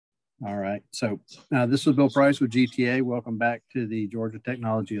All right. So this is Bill Price with GTA. Welcome back to the Georgia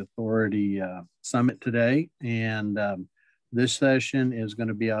Technology Authority Summit today. And this session is going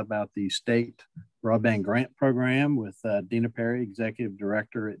to be about the state broadband grant program with Deana Perry, Executive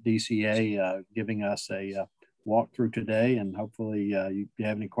Director at DCA, giving us a walkthrough today. And hopefully if you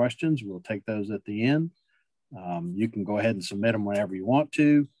have any questions, we'll take those at the end. You can go ahead and submit them whenever you want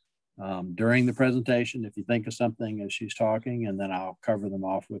to. During the presentation, if you think of something as she's talking, and then I'll cover them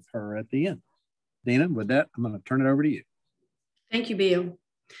off with her at the end. Deana, with that, I'm going to turn it over to you. Thank you, Bill.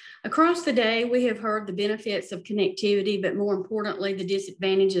 Across the day, we have heard the benefits of connectivity, but more importantly, the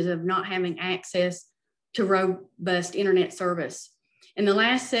disadvantages of not having access to robust internet service. In the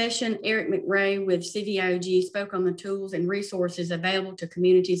last session, Eric McRae with CVOG spoke on the tools and resources available to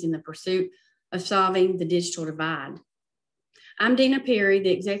communities in the pursuit of solving the digital divide. I'm Deana Perry, the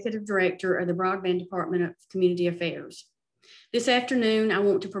Executive Director of the Broadband Department of Community Affairs. This afternoon, I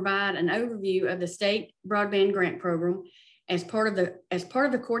want to provide an overview of the state broadband grant program as part of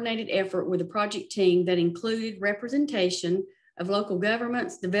the coordinated effort with a project team that included representation of local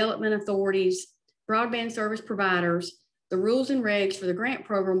governments, development authorities, broadband service providers. The rules and regs for the grant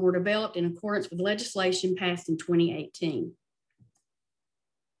program were developed in accordance with legislation passed in 2018.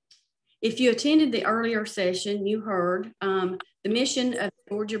 If you attended the earlier session, you heard the mission of the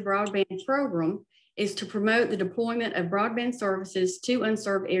Georgia Broadband Program is to promote the deployment of broadband services to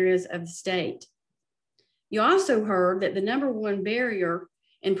unserved areas of the state. You also heard that the #1 barrier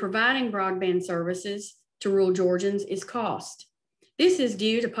in providing broadband services to rural Georgians is cost. This is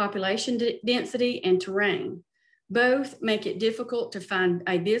due to population density and terrain. Both make it difficult to find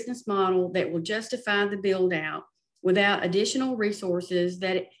a business model that will justify the build out without additional resources,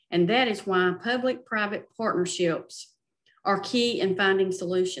 and that is why public-private partnerships are key in finding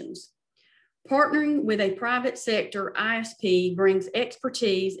solutions. Partnering with a private sector ISP brings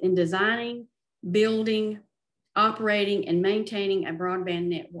expertise in designing, building, operating, and maintaining a broadband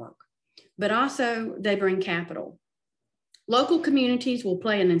network, but also they bring capital. Local communities will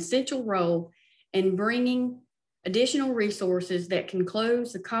play an essential role in bringing additional resources that can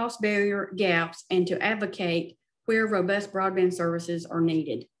close the cost barrier gaps and to advocate where robust broadband services are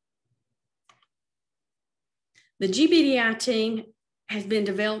needed. The GBDI team has been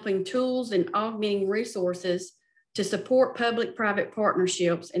developing tools and augmenting resources to support public-private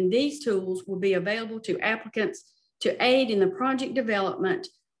partnerships, and these tools will be available to applicants to aid in the project development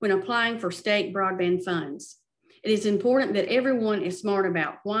when applying for state broadband funds. It is important that everyone is smart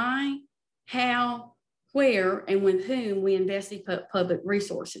about why, how, where, and with whom we invest in public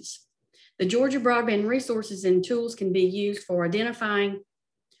resources. The Georgia Broadband resources and tools can be used for identifying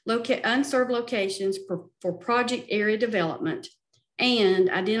unserved locations for project area development and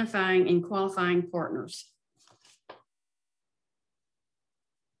identifying and qualifying partners.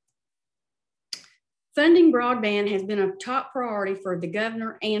 Funding broadband has been a top priority for the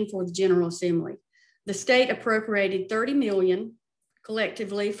governor and for the General Assembly. The state appropriated $30 million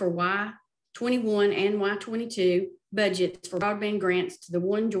collectively for Y21 and Y22 budgets for broadband grants to the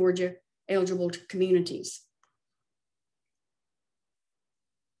One Georgia eligible communities.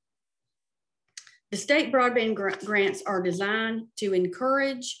 The state broadband grants are designed to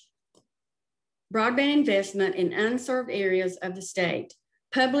encourage broadband investment in unserved areas of the state.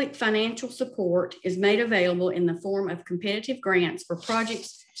 Public financial support is made available in the form of competitive grants for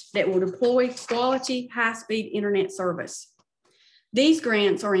projects that will deploy quality, high-speed internet service. These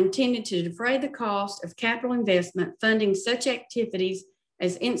grants are intended to defray the cost of capital investment, funding such activities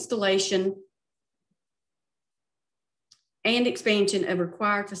as installation and expansion of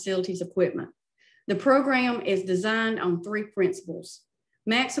required facilities equipment. The program is designed on 3 principles: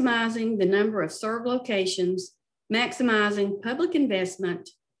 maximizing the number of served locations, maximizing public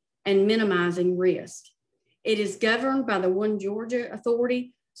investment, and minimizing risk. It is governed by the One Georgia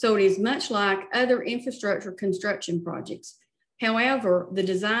Authority, so it is much like other infrastructure construction projects. However, the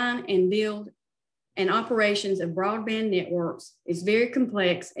design and build and operations of broadband networks is very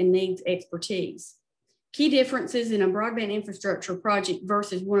complex and needs expertise. Key differences in a broadband infrastructure project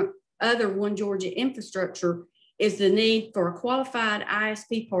versus other One Georgia infrastructure is the need for a qualified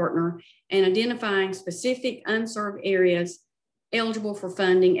ISP partner and identifying specific unserved areas eligible for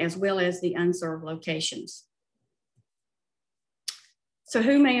funding, as well as the unserved locations. So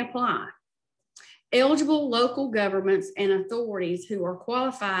who may apply? Eligible local governments and authorities who are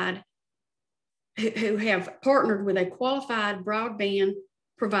qualified, who have partnered with a qualified broadband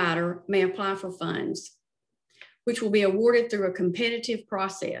provider may apply for funds, which will be awarded through a competitive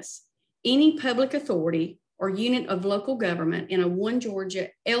process. Any public authority or unit of local government in a One Georgia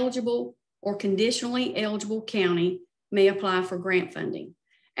eligible or conditionally eligible county may apply for grant funding.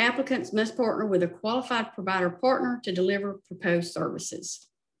 Applicants must partner with a qualified provider partner to deliver proposed services.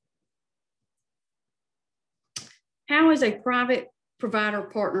 How is a private provider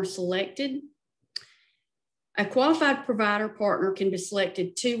partner selected? A qualified provider partner can be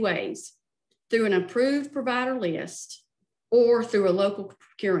selected two ways: through an approved provider list or through a local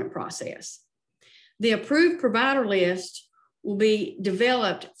procurement process. The approved provider list will be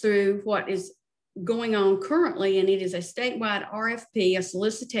developed through what is going on currently, and it is a statewide RFP, a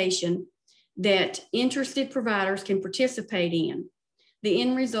solicitation that interested providers can participate in. The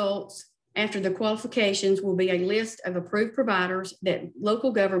end results after the qualifications will be a list of approved providers that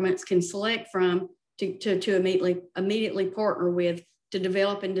local governments can select from to immediately partner with to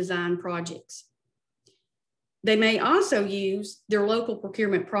develop and design projects. They may also use their local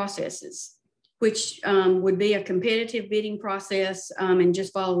procurement processes, which would be a competitive bidding process and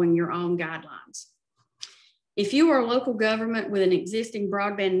just following your own guidelines. If you are a local government with an existing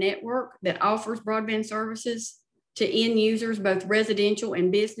broadband network that offers broadband services to end users, both residential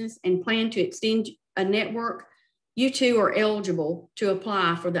and business, and plan to extend a network, you too are eligible to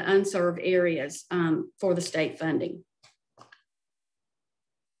apply for the unserved areas for the state funding.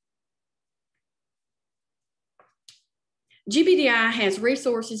 GBDI has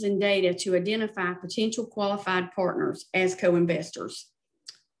resources and data to identify potential qualified partners as co-investors.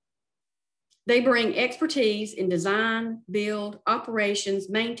 They bring expertise in design, build, operations,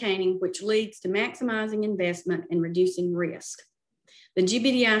 maintaining, which leads to maximizing investment and reducing risk. The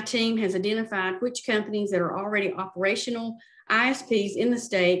GBDI team has identified which companies that are already operational ISPs in the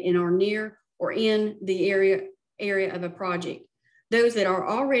state and are near or in the area of a project. Those that are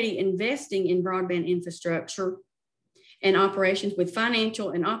already investing in broadband infrastructure and operations with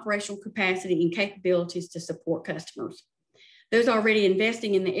financial and operational capacity and capabilities to support customers. Those already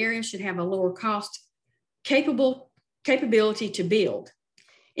investing in the area should have a lower cost capability to build.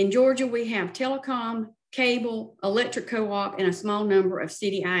 In Georgia, we have telecom, cable, electric co-op, and a small number of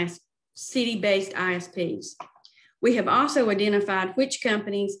city-based ISPs. We have also identified which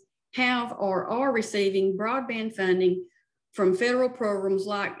companies have or are receiving broadband funding from federal programs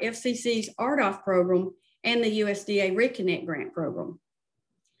like FCC's RDOF program and the USDA Reconnect grant program.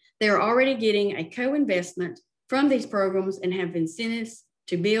 They're already getting a co-investment from these programs and have incentives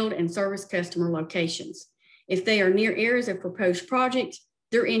to build and service customer locations. If they are near areas of proposed projects,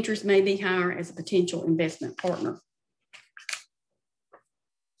 their interest may be higher as a potential investment partner.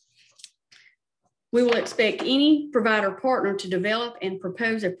 We will expect any provider partner to develop and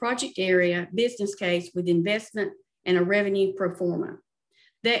propose a project area business case with investment and a revenue pro forma.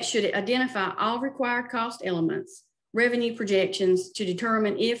 That should identify all required cost elements, revenue projections to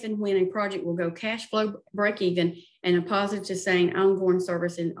determine if and when a project will go cash flow break even and a positive to sustain ongoing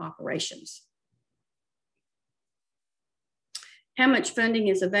service and operations. How much funding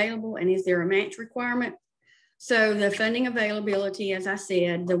is available and is there a match requirement? So the funding availability, as I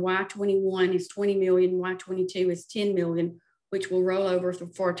said, the Y21 is 20 million, Y22 is 10 million, which will roll over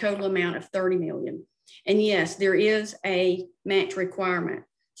for a total amount of 30 million. And yes, there is a match requirement.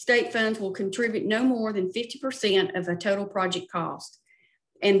 State funds will contribute no more than 50% of the total project cost.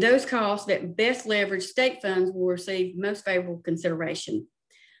 And those costs that best leverage state funds will receive most favorable consideration.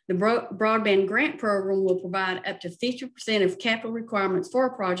 The Broadband Grant Program will provide up to 50% of capital requirements for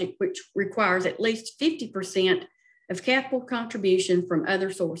a project, which requires at least 50% of capital contribution from other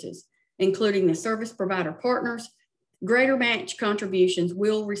sources, including the service provider partners. Greater match contributions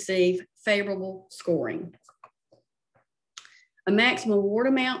will receive favorable scoring. A maximum award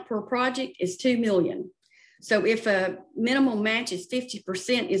amount per project is $2 million. So if a minimum match is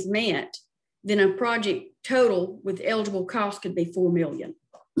 50% is met, then a project total with eligible costs could be $4 million.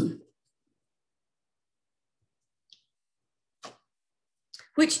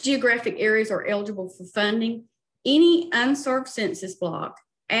 Which geographic areas are eligible for funding? Any unserved census block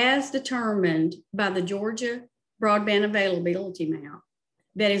as determined by the Georgia Broadband Availability Map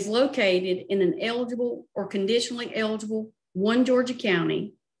that is located in an eligible or conditionally eligible one Georgia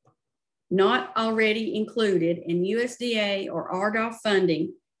county, not already included in USDA or RDOF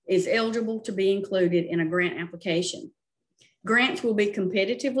funding, is eligible to be included in a grant application. Grants will be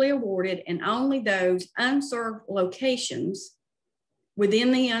competitively awarded and only those unserved locations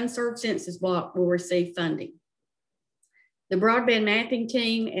within the unserved census block will receive funding. The broadband mapping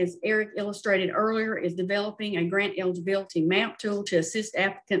team, as Eric illustrated earlier, is developing a grant eligibility map tool to assist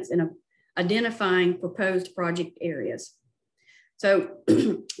applicants in identifying proposed project areas. So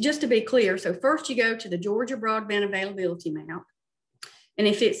just to be clear, so first you go to the Georgia Broadband Availability Map, and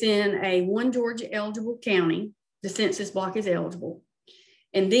if it's in a one Georgia eligible county, the census block is eligible.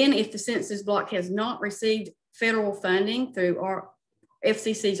 And then if the census block has not received federal funding through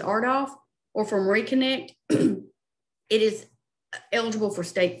FCC's RDOF or from Reconnect, it is eligible for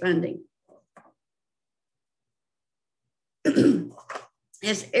state funding.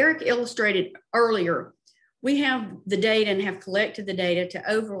 As Eric illustrated earlier, we have the data and have collected the data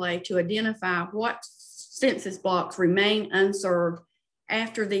to overlay to identify what census blocks remain unserved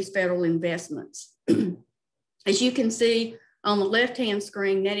after these federal investments. As you can see on the left-hand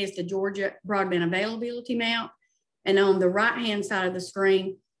screen, that is the Georgia broadband availability map. And on the right-hand side of the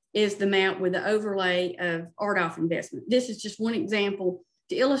screen is the map with the overlay of RDOF investment. This is just one example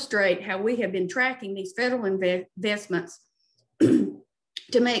to illustrate how we have been tracking these federal investments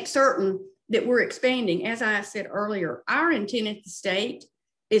to make certain that we're expanding. As I said earlier, our intent at the state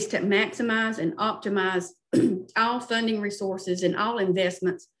is to maximize and optimize all funding resources and all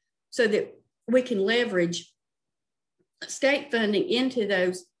investments so that we can leverage state funding into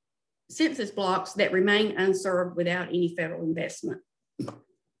those census blocks that remain unserved without any federal investment.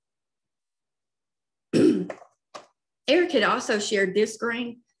 Eric had also shared this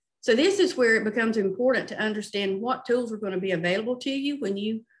screen. So this is where it becomes important to understand what tools are going to be available to you when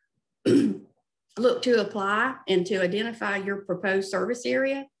you look to apply and to identify your proposed service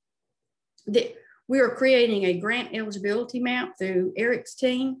area. We are creating a grant eligibility map through Eric's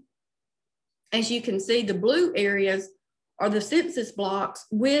team. As you can see, the blue areas are the census blocks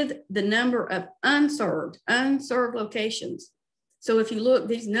with the number of unserved locations. So if you look,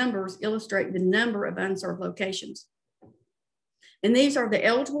 these numbers illustrate the number of unserved locations. And these are the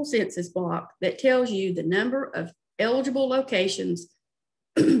eligible census block that tells you the number of eligible locations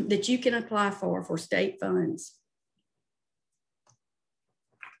that you can apply for state funds.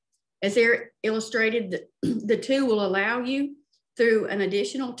 As Eric illustrated, the tool will allow you through an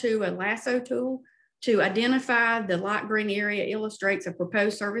additional tool, a lasso tool, to identify the light green area illustrates a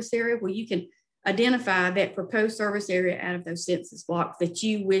proposed service area where you can identify that proposed service area out of those census blocks that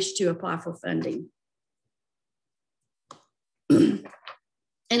you wish to apply for funding.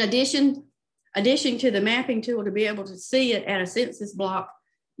 In addition to the mapping tool to be able to see it at a census block,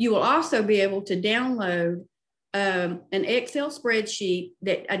 you will also be able to download an Excel spreadsheet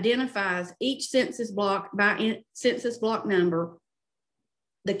that identifies each census block by census block number,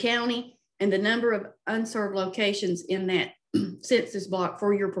 the county, and the number of unserved locations in that census block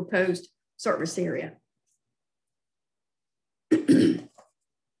for your proposed service area.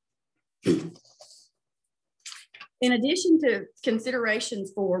 In addition to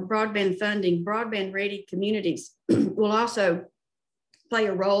considerations for broadband funding, broadband ready communities will also play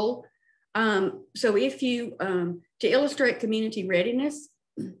a role. So if you, to illustrate community readiness,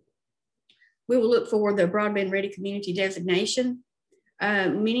 we will look for the broadband ready community designation.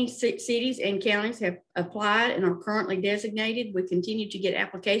 Many cities and counties have applied and are currently designated. We continue to get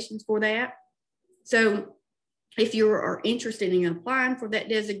applications for that. So if you are interested in applying for that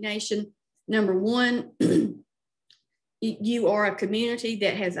designation, number one, you are a community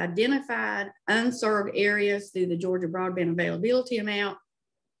that has identified unserved areas through the Georgia broadband availability amount.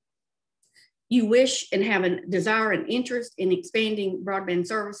 You wish and have a desire and interest in expanding broadband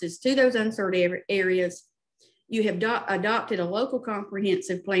services to those unserved areas. You have adopted a local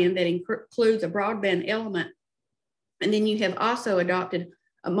comprehensive plan that includes a broadband element. And then you have also adopted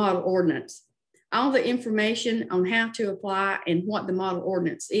a model ordinance. All the information on how to apply and what the model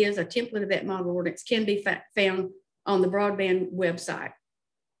ordinance is, a template of that model ordinance can be found on the broadband website.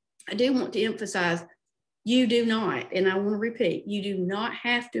 I do want to emphasize, you do not, and I want to repeat, you do not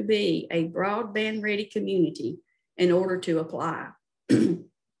have to be a broadband ready community in order to apply.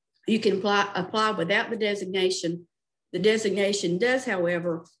 You can apply without the designation. The designation does,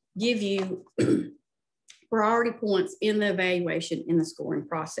 however, give you priority points in the evaluation in the scoring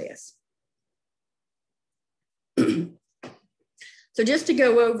process. So just to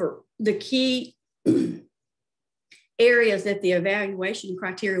go over the key areas that the evaluation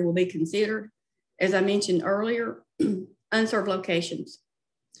criteria will be considered, as I mentioned earlier, unserved locations.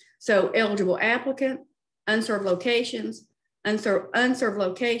 So eligible applicant, unserved locations, unserved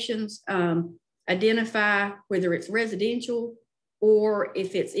locations, identify whether it's residential or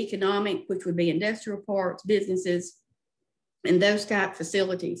if it's economic, which would be industrial parks, businesses, and those type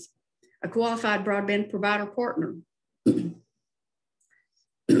facilities. A qualified broadband provider partner.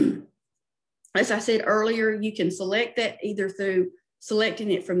 As I said earlier, you can select that either through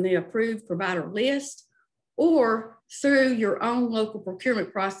selecting it from the approved provider list or through your own local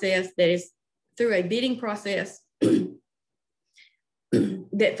procurement process that is through a bidding process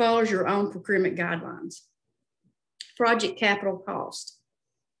that follows your own procurement guidelines. Project capital cost.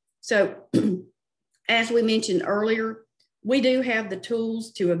 So as we mentioned earlier, we do have the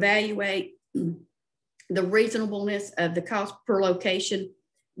tools to evaluate the reasonableness of the cost per location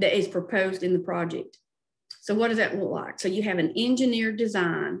that is proposed in the project. So what does that look like? So you have an engineered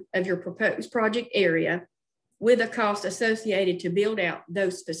design of your proposed project area with a cost associated to build out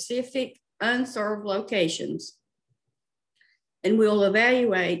those specific unserved locations. And we'll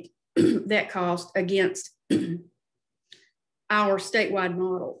evaluate that cost against our statewide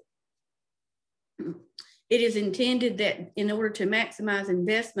model. It is intended that in order to maximize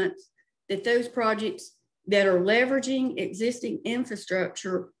investments, that those projects that are leveraging existing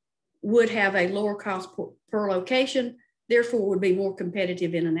infrastructure would have a lower cost per location, therefore would be more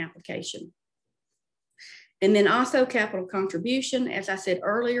competitive in an application. And then also capital contribution, as I said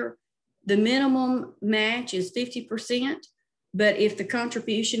earlier, the minimum match is 50%, but if the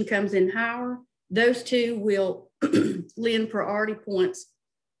contribution comes in higher, those two will lend priority points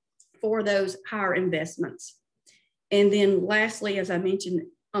for those higher investments. And then lastly, as I mentioned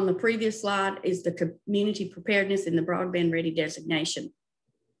on the previous slide, is the community preparedness and the broadband ready designation.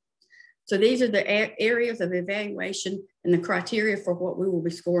 So these are the areas of evaluation and the criteria for what we will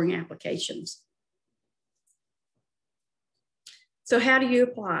be scoring applications. So how do you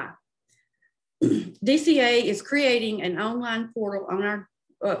apply? DCA is creating an online portal on our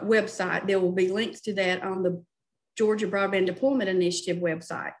website. There will be links to that on the Georgia Broadband Deployment Initiative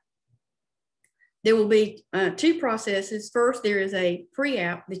website. There will be two processes. First, there is a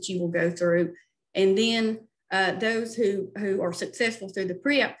pre-app that you will go through, and then those who are successful through the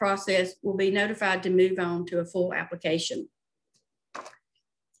pre-app process will be notified to move on to a full application.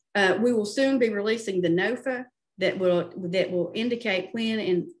 We will soon be releasing the NOFA that will indicate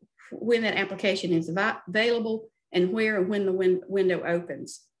when that application is available and where and when the window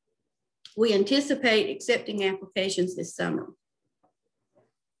opens. We anticipate accepting applications this summer.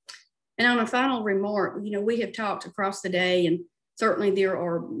 And on a final remark, we have talked across the day, and certainly there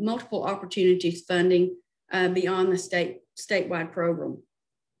are multiple opportunities funding beyond the statewide program.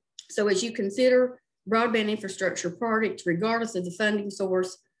 So as you consider broadband infrastructure projects, regardless of the funding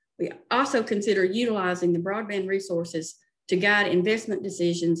source, we also consider utilizing the broadband resources to guide investment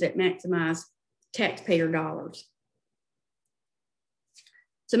decisions that maximize taxpayer dollars.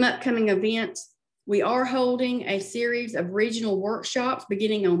 Some upcoming events. We are holding a series of regional workshops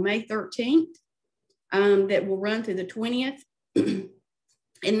beginning on May 13th that will run through the 20th. And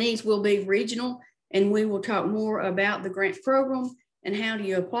these will be regional, and we will talk more about the grant program and how do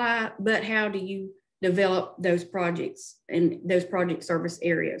you apply, but how do you develop those projects and those project service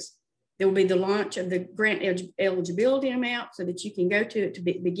areas. There will be the launch of the grant eligibility amount so that you can go to it to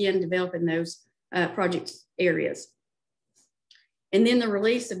begin developing those project areas. And then the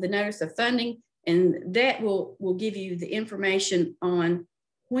release of the notice of funding, and that will give you the information on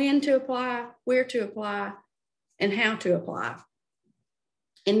when to apply, where to apply, and how to apply.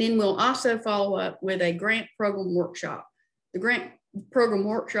 And then we'll also follow up with a grant program workshop. The grant program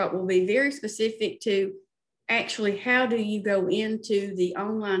workshop will be very specific to actually how do you go into the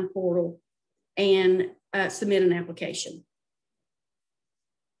online portal and submit an application.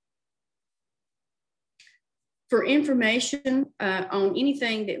 For information on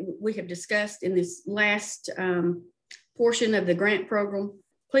anything that we have discussed in this last portion of the grant program,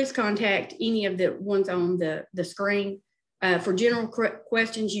 please contact any of the ones on the screen. For general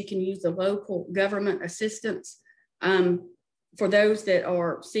questions, you can use the local government assistance. For those that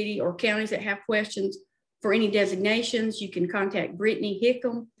are city or counties that have questions, for any designations, you can contact Brittany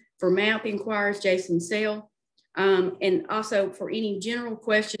Hickam. For MAP inquiries, Jason Sale. And also for any general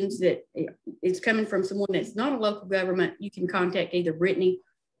questions that is coming from someone that's not a local government, you can contact either Brittany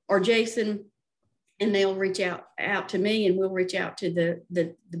or Jason, and they'll reach out to me, and we'll reach out to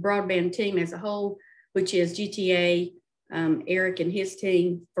the broadband team as a whole, which is GTA, Eric and his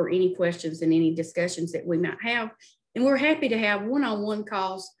team, for any questions and any discussions that we might have. And we're happy to have one-on-one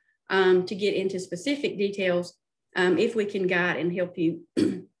calls to get into specific details if we can guide and help you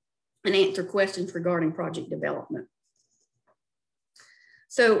and answer questions regarding project development.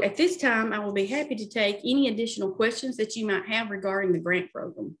 So at this time, I will be happy to take any additional questions that you might have regarding the grant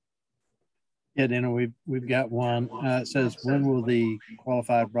program. Yeah, Deana, we've got one. It says, when will the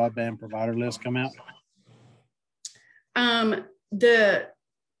qualified broadband provider list come out? The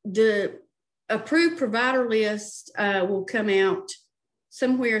approved provider list will come out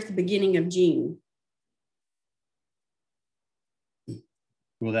somewhere at the beginning of June.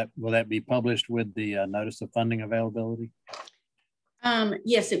 Will that be published with the notice of funding availability?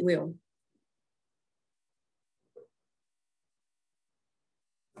 Yes, it will.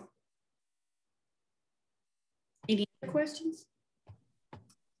 Any other questions?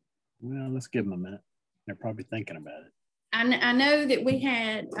 Well, let's give them a minute. They're probably thinking about it. I know that we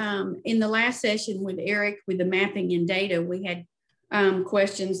had in the last session with Eric with the mapping and data, we had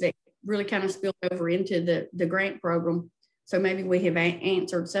questions that really kind of spilled over into the grant program. So maybe we have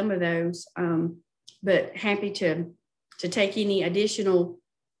answered some of those, but happy to take any additional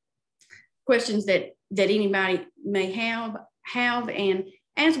questions that anybody may have. And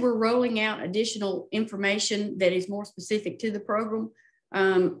as we're rolling out additional information that is more specific to the program,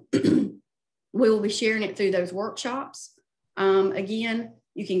 we will be sharing it through those workshops. Again,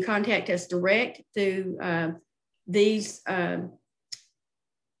 you can contact us direct through these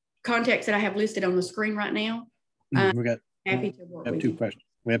contacts that I have listed on the screen right now. We have two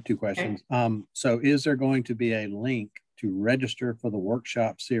questions. Okay. So is there going to be a link to register for the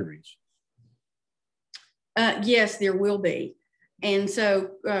workshop series? Yes, there will be. And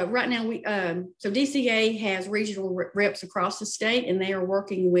so right now, so DCA has regional reps across the state, and they are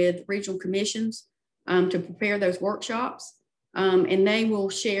working with regional commissions to prepare those workshops. And they will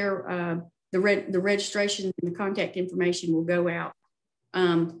share the registration and the contact information will go out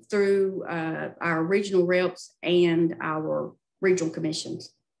through our regional reps and our regional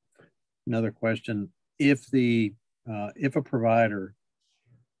commissions. Another question: if a provider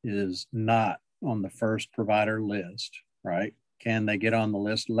is not on the first provider list, right? Can they get on the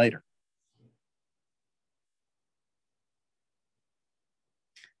list later?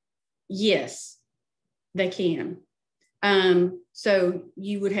 Yes, they can. So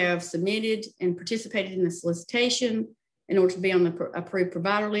you would have submitted and participated in the solicitation in order to be on the approved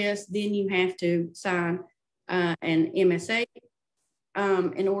provider list. Then you have to sign an MSA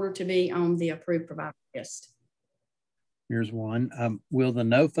in order to be on the approved provider list. Here's one. Will the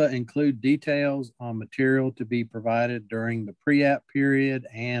NOFA include details on material to be provided during the pre-app period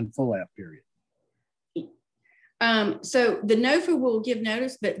and full app period? So the NOFA will give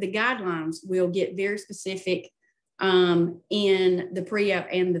notice, but the guidelines will get very specific in the pre-app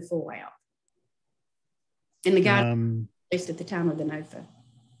and the full app. And the guidelines based at the time of the NOFA.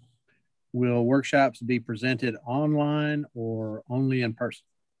 Will workshops be presented online or only in person?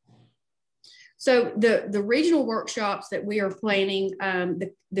 So the regional workshops that we are planning,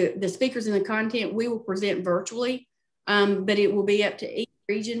 the speakers and the content, we will present virtually, but it will be up to each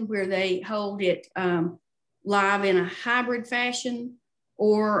region where they hold it live in a hybrid fashion,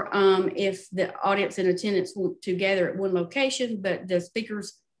 or if the audience in attendance want to gather at one location, but the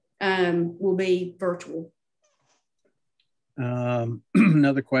speakers will be virtual.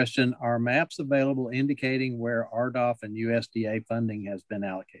 Another question: are maps available indicating where RDOF and USDA funding has been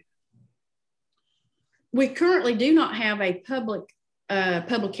allocated? We currently do not have a public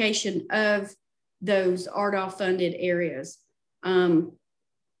publication of those RDOF funded areas.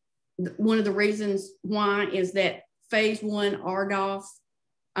 One of the reasons why is that phase 1 RDOF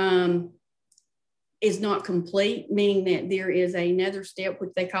is not complete, meaning that there is another step,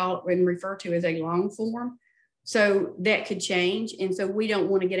 which they call it and refer to as a long form. So that could change. And so we don't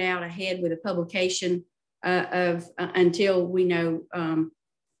want to get out ahead with a publication until we know,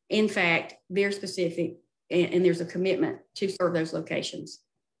 in fact, they're specific and there's a commitment to serve those locations.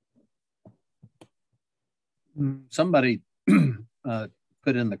 Somebody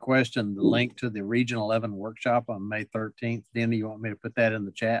put in the question the link to the Region 11 workshop on May 13th. Deana, you want me to put that in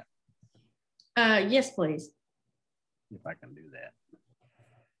the chat? Yes, please. If I can do that.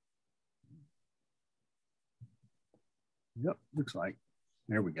 Yep, looks like.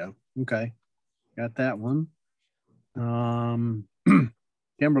 There we go. Okay, got that one.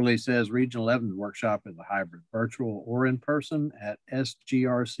 Kimberly says Region 11 workshop is a hybrid, virtual or in person at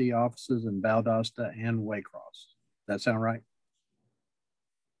SGRC offices in Valdosta and Waycross. Does that sound right?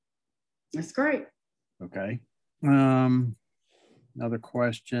 That's great. Okay. Another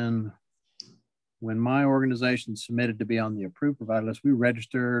question. When my organization submitted to be on the approved provider list, we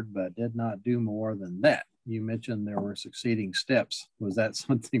registered but did not do more than that. You mentioned there were succeeding steps. Was that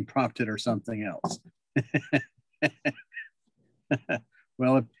something prompted or something else?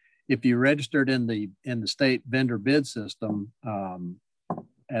 Well, if you registered in the state vendor bid system,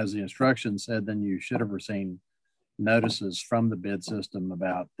 as the instructions said, then you should have received notices from the bid system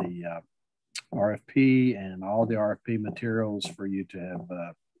about the RFP and all the RFP materials for you to have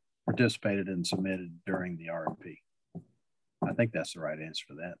participated and submitted during the RFP. I think that's the right answer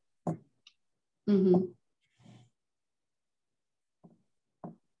for that. Mm-hmm.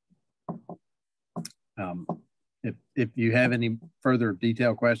 If you have any further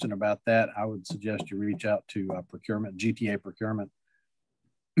detailed question about that, I would suggest you reach out to procurement, GTA procurement.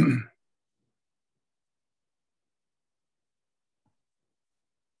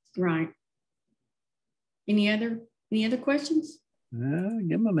 Right. Any other questions? Give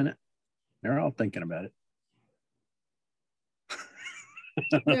them a minute. They're all thinking about it.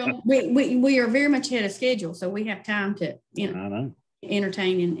 Well, we are very much ahead of schedule, so we have time to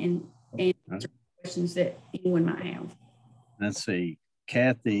entertain and answer questions that anyone might have. Let's see.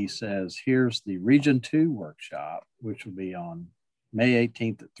 Kathy says, here's the Region 2 workshop, which will be on May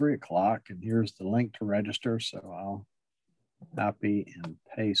 18th at 3 o'clock. And here's the link to register. So I'll copy and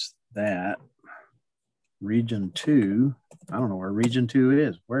paste that. Region 2. I don't know where Region 2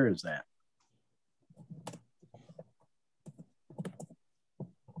 is. Where is that?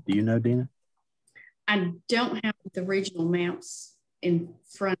 Do you know, Deana? I don't have the regional maps in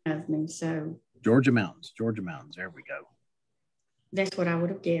front of me, so. Georgia Mountains. There we go. That's what I would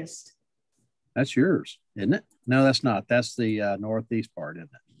have guessed. That's yours, isn't it? No, that's not. That's the northeast part, isn't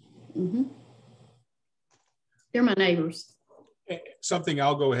it? Mm-hmm. They're my neighbors. Something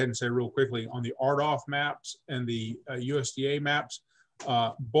I'll go ahead and say real quickly on the RDOF maps and the USDA maps,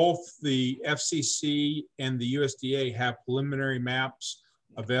 both the FCC and the USDA have preliminary maps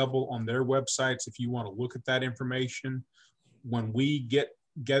available on their websites if you want to look at that information. When we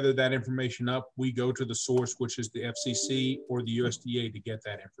gather that information up, we go to the source, which is the FCC or the USDA, to get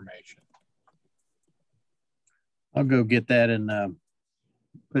that information. I'll go get that and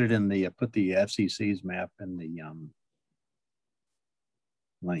put it in the put the FCC's map in the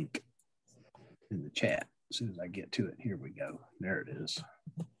link in the chat as soon as I get to it. Here we go. There it is.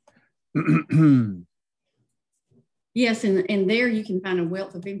 Yes, and there you can find a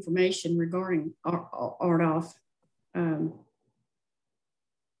wealth of information regarding RDOF.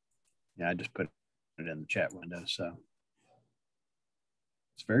 Yeah, I just put it in the chat window, so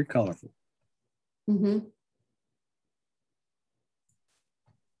it's very colorful. Mm-hmm.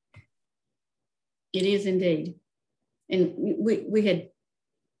 It is indeed. And we had,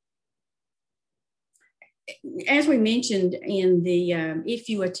 as we mentioned in the, if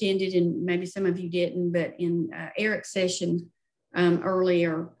you attended, and maybe some of you didn't, but in Eric's session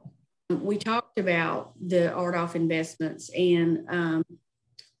earlier, we talked about the RDOF investments, and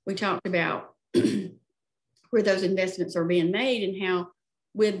we talked about where those investments are being made and how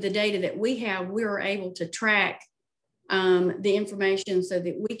with the data that we have, we are able to track the information so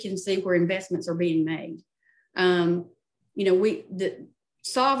that we can see where investments are being made. You know,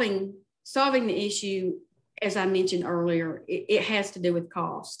 solving the issue, as I mentioned earlier, it has to do with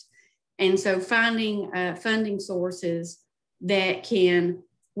cost. And so finding funding sources that can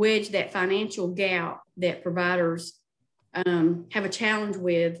wedge that financial gap that providers have a challenge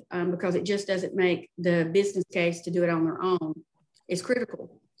with because it just doesn't make the business case to do it on their own is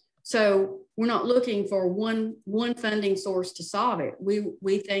critical. So we're not looking for one funding source to solve it.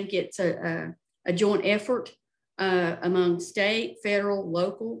 We think it's a joint effort among state, federal,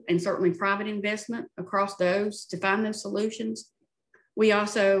 local, and certainly private investment across those to find those solutions. We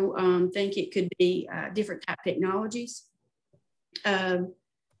also think it could be different type technologies.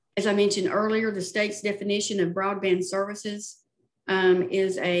 As I mentioned earlier, the state's definition of broadband services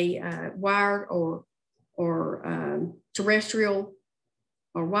is a wired or terrestrial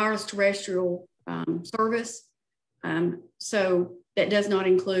or wireless terrestrial service. So that does not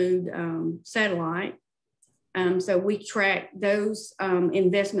include satellite. So we track those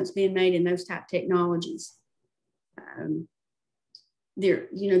investments being made in those type technologies.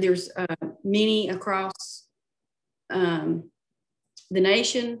 There's many across the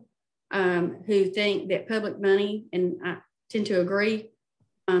nation who think that public money, and I tend to agree,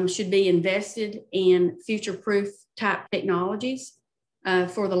 should be invested in future-proof type technologies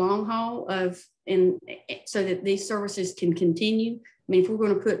for the long haul so that these services can continue. I mean, if we're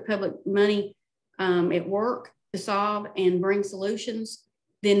going to put public money at work to solve and bring solutions,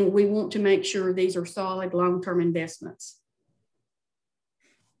 then we want to make sure these are solid long-term investments.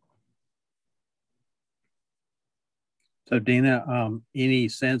 So Deana, any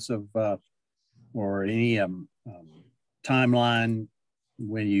sense of or any timeline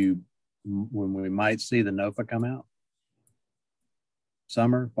when we might see the NOFA come out?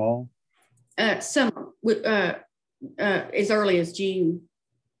 Summer, fall? Summer, as early as June.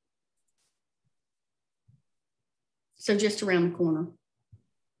 So just around the corner.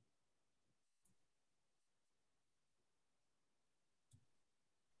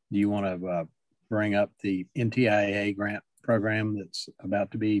 Do you want to bring up the NTIA grant program that's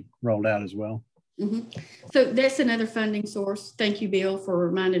about to be rolled out as well? Mm-hmm. So that's another funding source. Thank you, Bill, for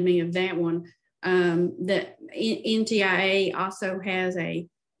reminding me of that one. The NTIA also has a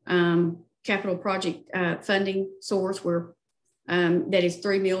capital project funding source where that is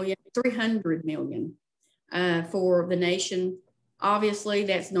 $300 million for the nation. Obviously,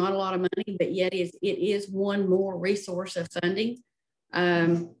 that's not a lot of money, but yet it is one more resource of funding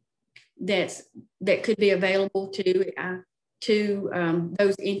that could be available to to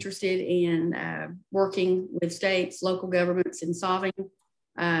those interested in working with states, local governments, and solving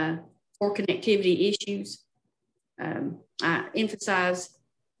poor connectivity issues. I emphasize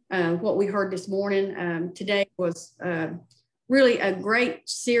what we heard this morning. Today was really a great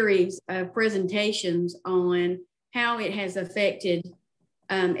series of presentations on how it has affected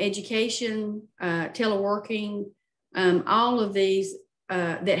education, teleworking, all of these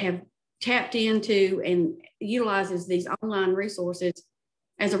that have tapped into and utilizes these online resources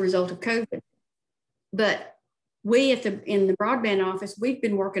as a result of COVID. But we in the broadband office, we've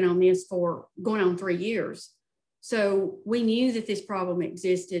been working on this for going on 3 years. So we knew that this problem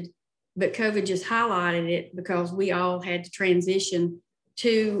existed, but COVID just highlighted it because we all had to transition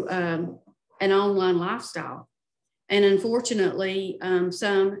to an online lifestyle. And unfortunately,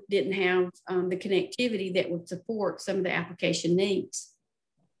 some didn't have the connectivity that would support some of the application needs.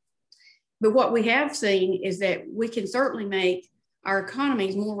 But what we have seen is that we can certainly make our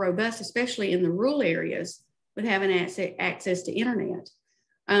economies more robust, especially in the rural areas, with having access to internet.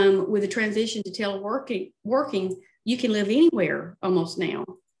 With the transition to teleworking, you can live anywhere almost now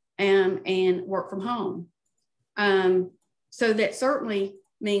and work from home. So that certainly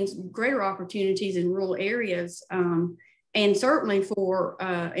means greater opportunities in rural areas, and certainly for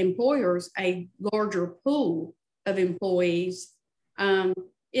employers, a larger pool of employees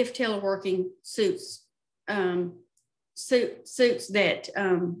if teleworking suits that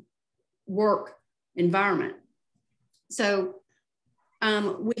work environment. So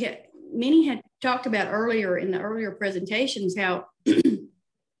many had talked about earlier in the earlier presentations how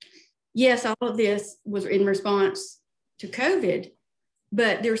yes, all of this was in response to COVID,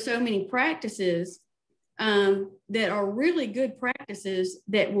 but there's so many practices that are really good practices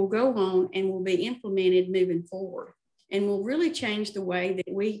that will go on and will be implemented moving forward and will really change the way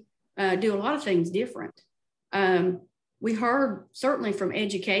that we do a lot of things different. We heard certainly from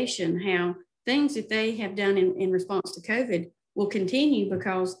education how things that they have done in response to COVID will continue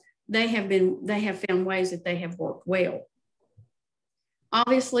because they have found ways that they have worked well.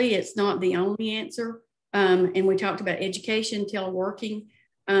 Obviously, it's not the only answer. And we talked about education, teleworking.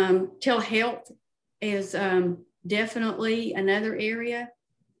 Telehealth is definitely another area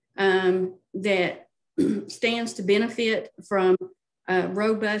that stands to benefit from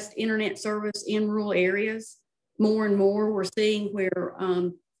robust internet service in rural areas. More and more we're seeing where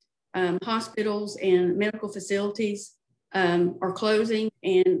hospitals and medical facilities are closing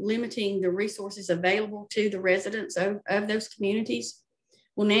and limiting the resources available to the residents of those communities.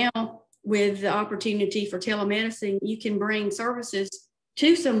 Well, now with the opportunity for telemedicine, you can bring services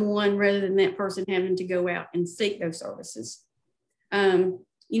to someone rather than that person having to go out and seek those services.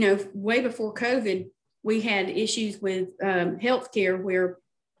 Way before COVID, we had issues with healthcare where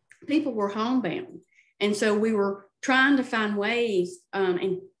people were homebound. And so we were trying to find ways,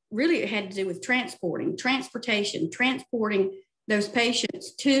 and really it had to do with transporting those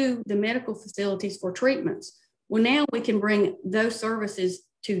patients to the medical facilities for treatments. Well, now we can bring those services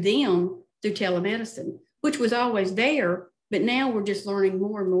to them through telemedicine, which was always there, but now we're just learning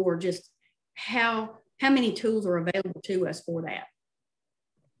more and more just how many tools are available to us for that.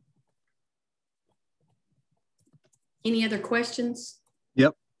 Any other questions?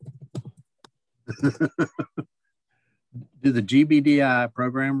 Yep. Do the GBDI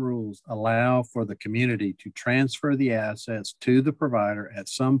program rules allow for the community to transfer the assets to the provider at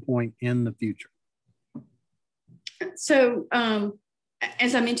some point in the future? So,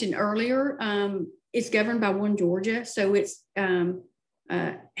 as I mentioned earlier, it's governed by One Georgia. So it's the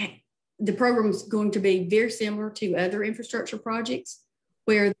program is going to be very similar to other infrastructure projects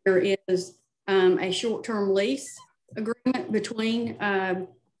where there is a short-term lease agreement between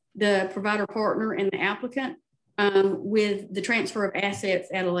the provider partner and the applicant with the transfer of assets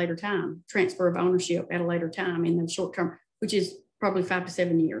at a later time, transfer of ownership at a later time in the short term, which is probably 5 to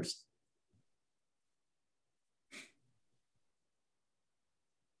 7 years.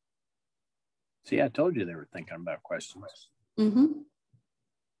 See, I told you they were thinking about questions. Mm-hmm.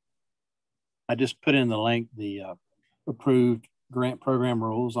 I just put in the link, the approved grant program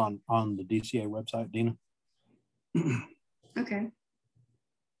rules on the DCA website, Deana. Okay.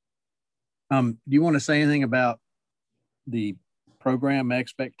 Do you want to say anything about the program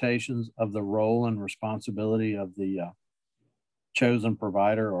expectations of the role and responsibility of the chosen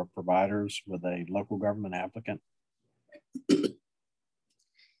provider or providers with a local government applicant?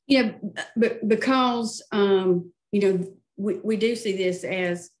 Yeah, but because, we do see this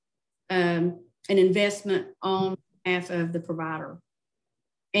as an investment on behalf of the provider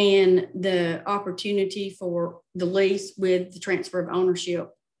and the opportunity for the lease with the transfer of ownership.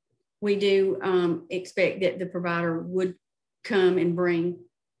 We do expect that the provider would come and bring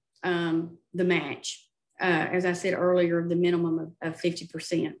the match. As I said earlier, the minimum of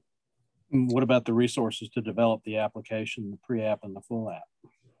 50%. What about the resources to develop the application, the pre-app and the full app?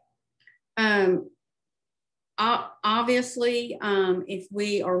 Obviously, if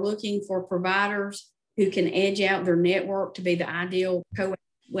we are looking for providers who can edge out their network to be the ideal provider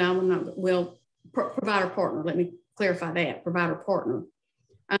partner, let me clarify that, provider partner,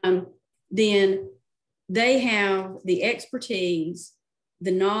 then they have the expertise,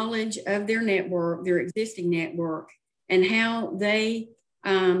 the knowledge of their network, their existing network, and how they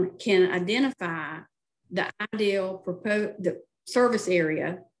can identify the ideal the service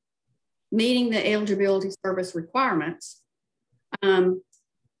area meeting the eligibility service requirements to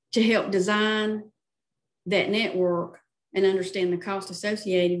help design that network and understand the cost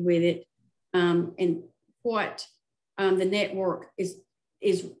associated with it, and what the network is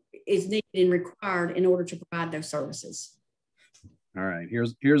needed and required in order to provide those services. All right,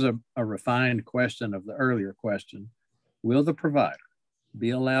 here's a refined question of the earlier question. Will the provider be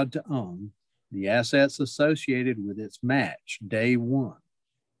allowed to own the assets associated with its match day one,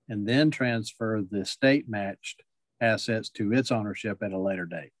 and then transfer the state matched assets to its ownership at a later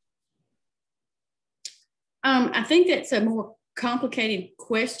date? I think that's a more complicated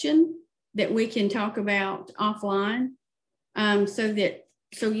question that we can talk about offline.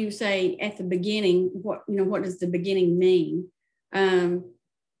 So you say at the beginning, what does the beginning mean?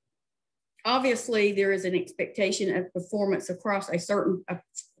 Obviously, there is an expectation of performance across a certain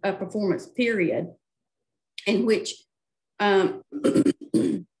performance period, in which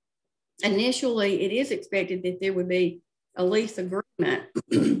initially it is expected that there would be a lease agreement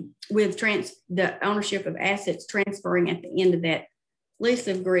with the ownership of assets transferring at the end of that lease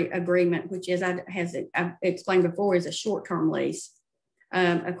agreement, which, as I've explained before, is a short-term lease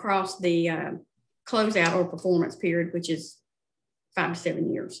across the closeout or performance period, which is 5 to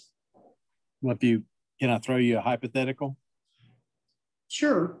 7 years. Well, can I throw you a hypothetical?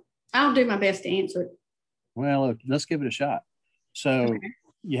 Sure. I'll do my best to answer it. Well, let's give it a shot. So okay.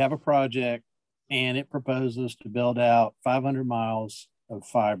 You have a project and it proposes to build out 500 miles of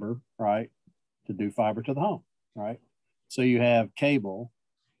fiber, right? To do fiber to the home, right? So you have cable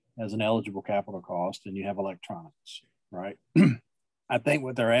as an eligible capital cost and you have electronics, right? I think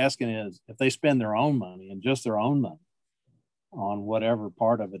what they're asking is if they spend their own money and just their own money on whatever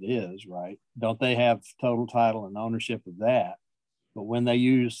part of it is, right? Don't they have total title and ownership of that? But when they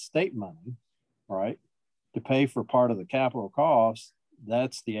use state money, right, to pay for part of the capital cost,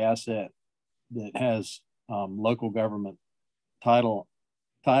 that's the asset that has local government title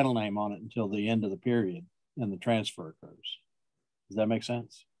name on it until the end of the period and the transfer occurs. Does that make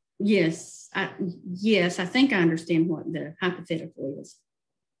sense? Yes. I think I understand what the hypothetical is.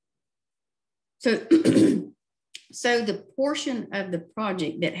 So the portion of the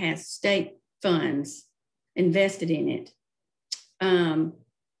project that has state funds invested in it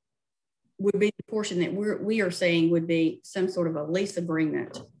would be the portion that we are saying would be some sort of a lease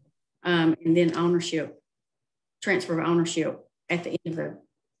agreement, and then transfer of ownership at the end of a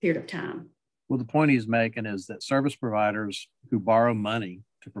period of time. Well, the point he's making is that service providers who borrow money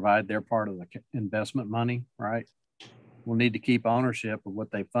to provide their part of the investment money, right, will need to keep ownership of what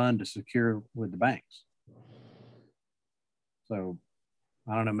they fund to secure with the banks. So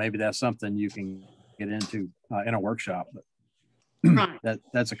I don't know, maybe that's something you can get into in a workshop, but right.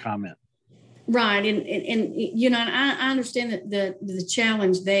 That's a comment. Right. And I understand that the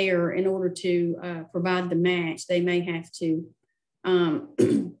challenge there, in order to provide the match, they may have to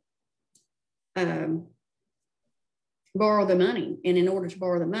borrow the money. And in order to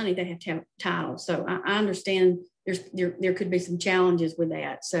borrow the money, they have to have title. So I understand there could be some challenges with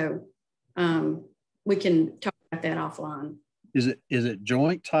that. So we can talk about that offline. Is it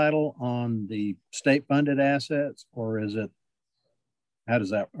joint title on the state funded assets, or is it, how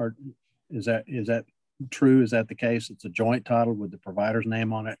does that, or is that true? Is that the case? It's a joint title with the provider's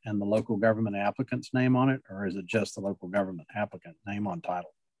name on it and the local government applicant's name on it, or is it just the local government applicant name on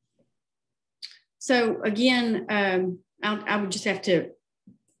title? So again, I would just have to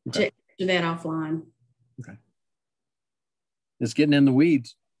do that offline. Okay. It's getting in the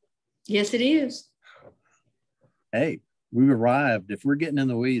weeds. Yes, it is. Hey, we've arrived. If we're getting in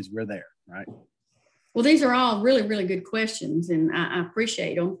the weeds, we're there, right? Well, these are all really, really good questions, and I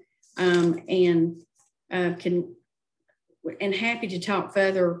appreciate them, and happy to talk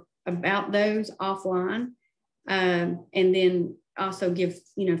further about those offline, and then also give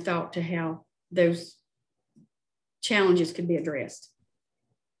thought to how those challenges could be addressed.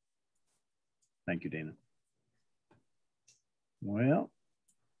 Thank you, Deana. Well,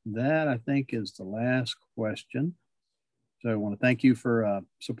 that I think is the last question. So I want to thank you for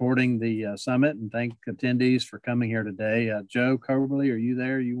supporting the summit, and thank attendees for coming here today. Joe Coberly, are you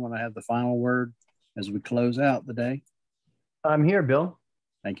there? You want to have the final word as we close out the day? I'm here, Bill.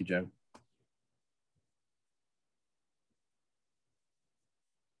 Thank you, Joe.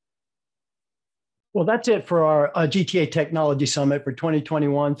 Well, that's it for our GTA Technology Summit for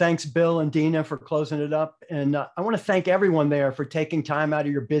 2021. Thanks, Bill and Deana, for closing it up. And I want to thank everyone there for taking time out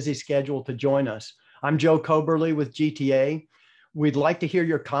of your busy schedule to join us. I'm Joe Coberly with GTA. We'd like to hear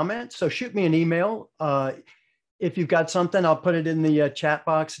your comments, so shoot me an email. If you've got something, I'll put it in the chat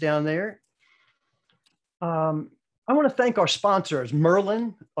box down there. I want to thank our sponsors,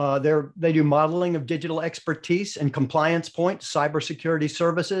 Merlin. They do modeling of digital expertise and Compliance Point cybersecurity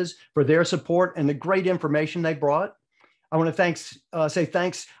services for their support and the great information they brought. I want to say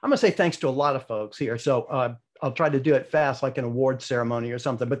thanks. I'm going to say thanks to a lot of folks here. So I'll try to do it fast, like an award ceremony or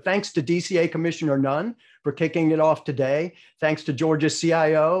something. But thanks to DCA Commissioner Nunn for kicking it off today. Thanks to Georgia's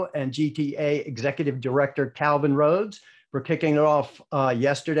CIO and GTA Executive Director Calvin Rhodes for kicking it off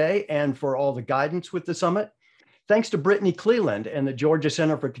yesterday and for all the guidance with the summit. Thanks to Brittany Cleland and the Georgia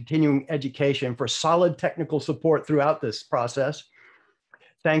Center for Continuing Education for solid technical support throughout this process.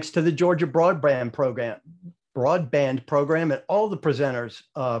 Thanks to the Georgia Broadband program and all the presenters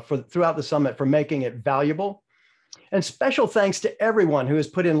throughout the summit for making it valuable. And special thanks to everyone who has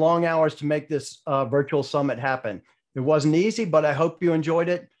put in long hours to make this virtual summit happen. It wasn't easy, but I hope you enjoyed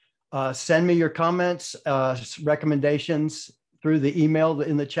it. Send me your comments, recommendations through the email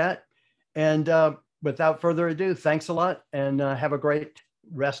in the chat. And without further ado, thanks a lot and have a great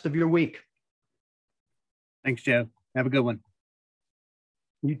rest of your week. Thanks, Joe. Have a good one.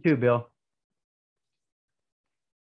 You too, Bill.